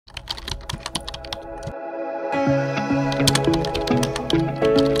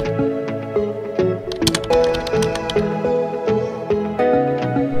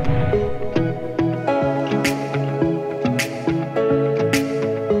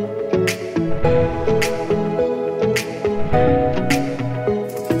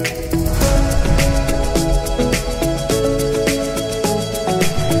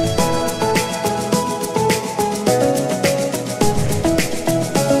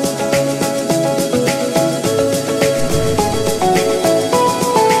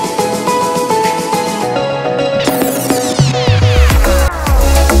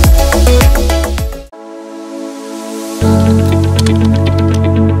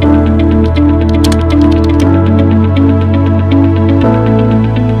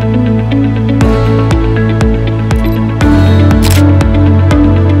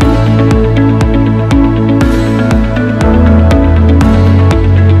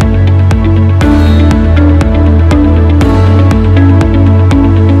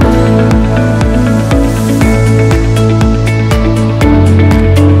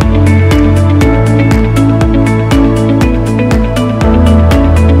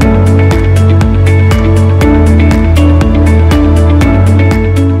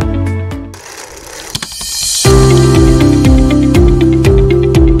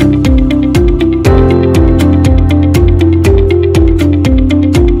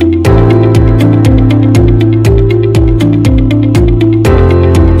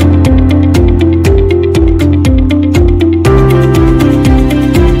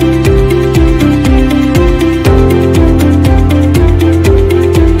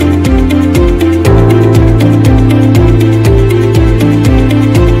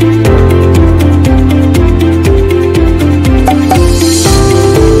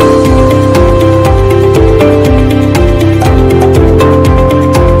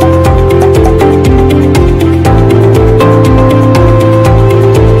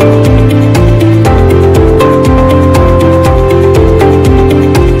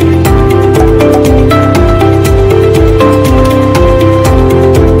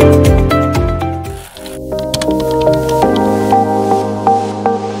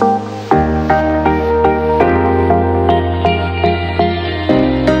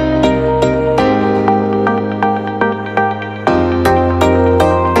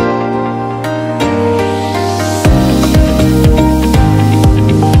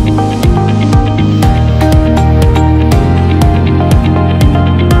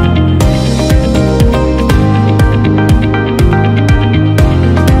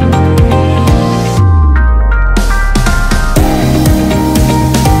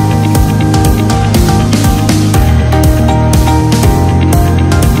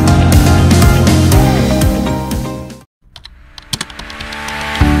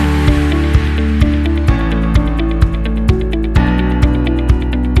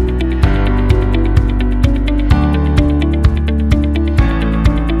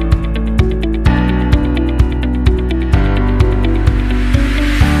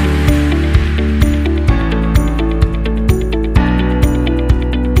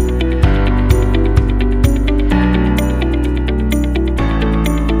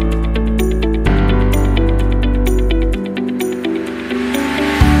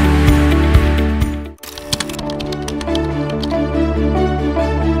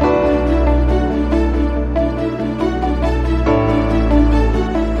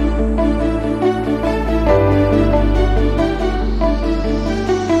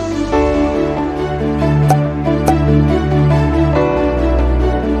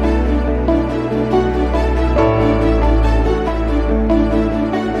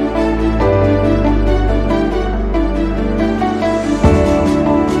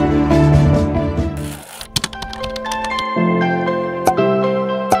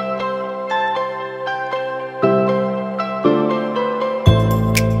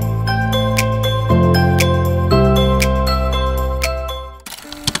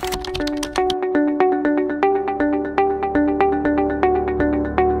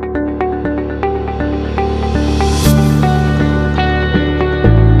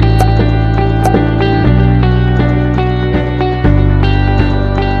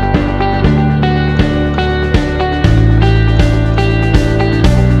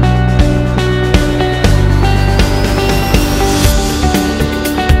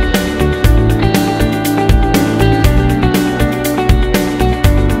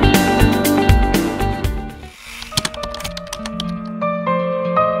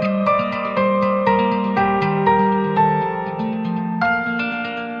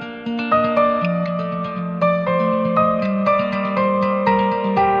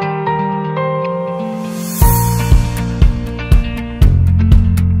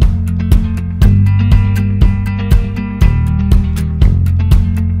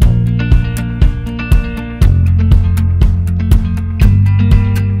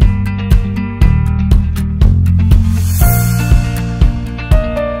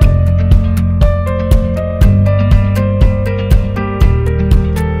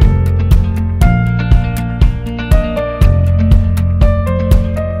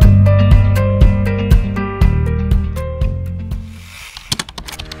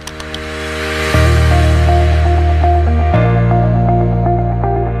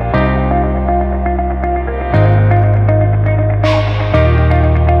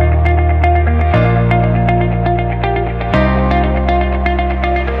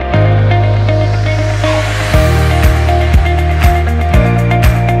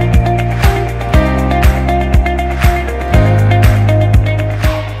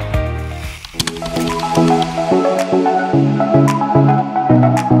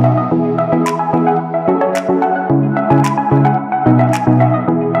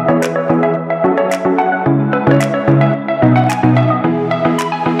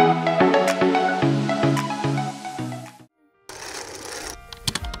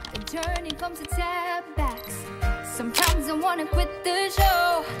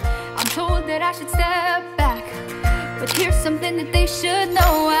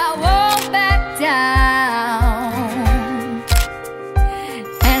know I won't back down,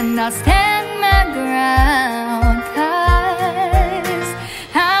 and I'll stand my ground, 'cause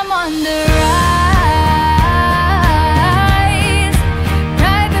I'm on the rise,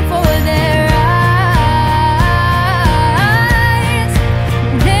 right before their eyes.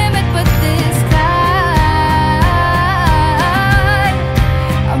 Limit but this time,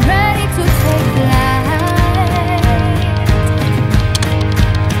 I'm ready to take flight.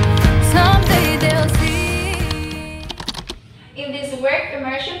 Someday they'll see. In this work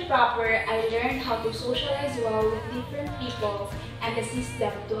immersion proper, I learned how to socialize well with different people and assist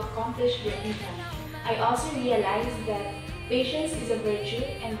them to accomplish their intent. I also realized that patience is a virtue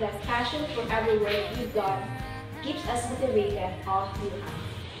and that passion for every work we've done keeps us motivated all through life.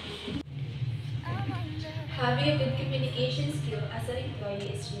 Having a good communication skill as an employee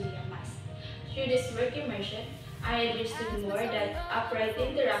is really a must. Through this work immersion, I understood more that upright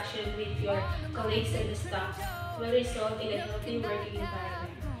interaction with your colleagues and the staff will result in a healthy working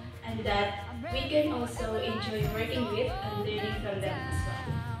environment, and that we can also enjoy working with and learning from them as well.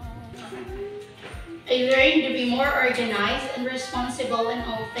 I learned to be more organized and responsible in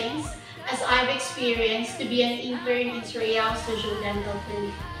all things, as I've experienced to be an intern in Surreal Social Dental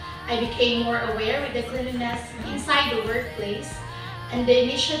Clinic. I became more aware with the cleanliness inside the workplace, and the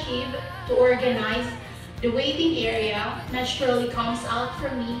initiative to organize the waiting area naturally comes out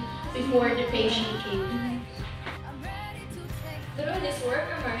from me before the patient came. Through this work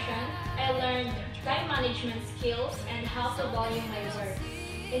immersion, I learned time management skills and how to volume my work.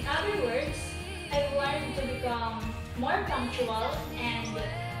 In other words, I've learned to become more punctual and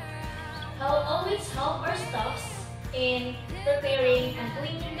I'll always help our staffs in preparing and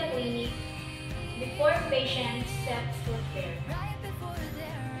cleaning the clinic before patients step foot there.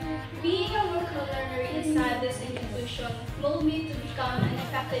 Being a local learner inside this institution molded me to become an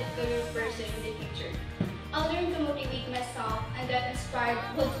effective career person in the future. I learned to motivate myself and get inspired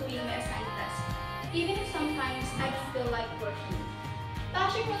while doing my assigned tasks, even if sometimes I don't feel like working.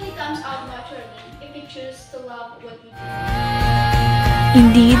 Passion really comes out naturally if we choose to love what we do.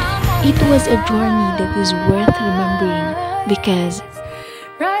 Indeed, it was a journey that is worth remembering because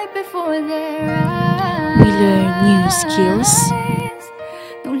Right before their we learn new skills,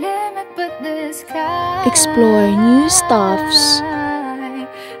 no limit but the sky. explore new stuffs,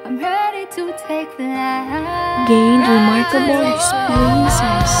 I'm ready to take flight. gain remarkable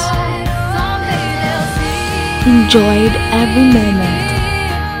experiences, Someday they'll see. enjoyed every moment,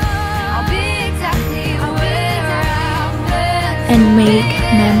 I'll be exactly where I'm meant and make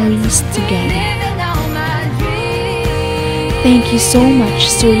memories together. living out my dreams. Thank you so much,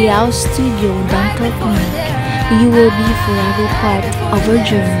 Surreal Studio Dental Clinic. You will be forever part of our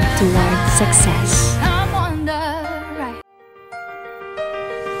journey toward success.